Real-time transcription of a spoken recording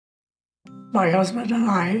My husband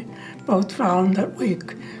and I both found that we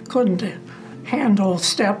couldn't handle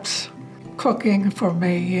steps, cooking for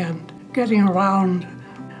me, and getting around.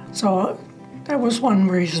 So that was one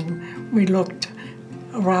reason we looked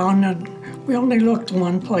around, and we only looked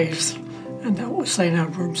one place, and that was St.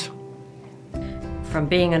 Edward's. From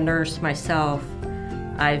being a nurse myself,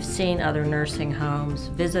 I've seen other nursing homes,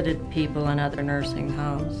 visited people in other nursing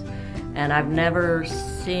homes, and I've never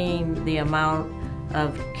seen the amount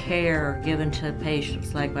of care given to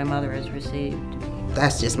patients like my mother has received.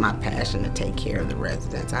 That's just my passion, to take care of the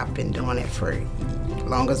residents. I've been doing it for as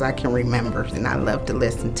long as I can remember, and I love to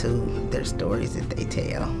listen to their stories that they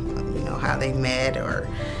tell. You know, how they met, or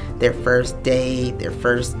their first date, their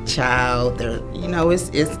first child.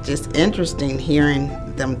 It's just interesting hearing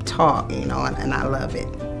them talk, and I love it.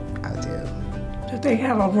 I do. They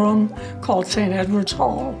have a room called St. Edward's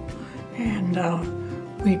Hall, and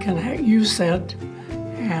we can use it,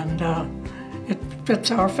 and it fits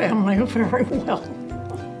our family very well.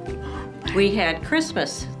 We had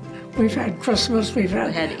Christmas. We've had Christmas, we've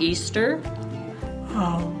had Easter.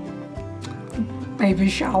 Baby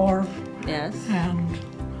shower. Yes.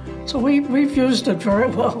 And so we've used it very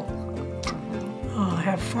well.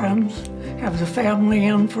 Have friends, have the family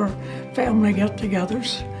in for family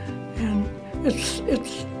get-togethers, and it's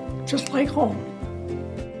just like home.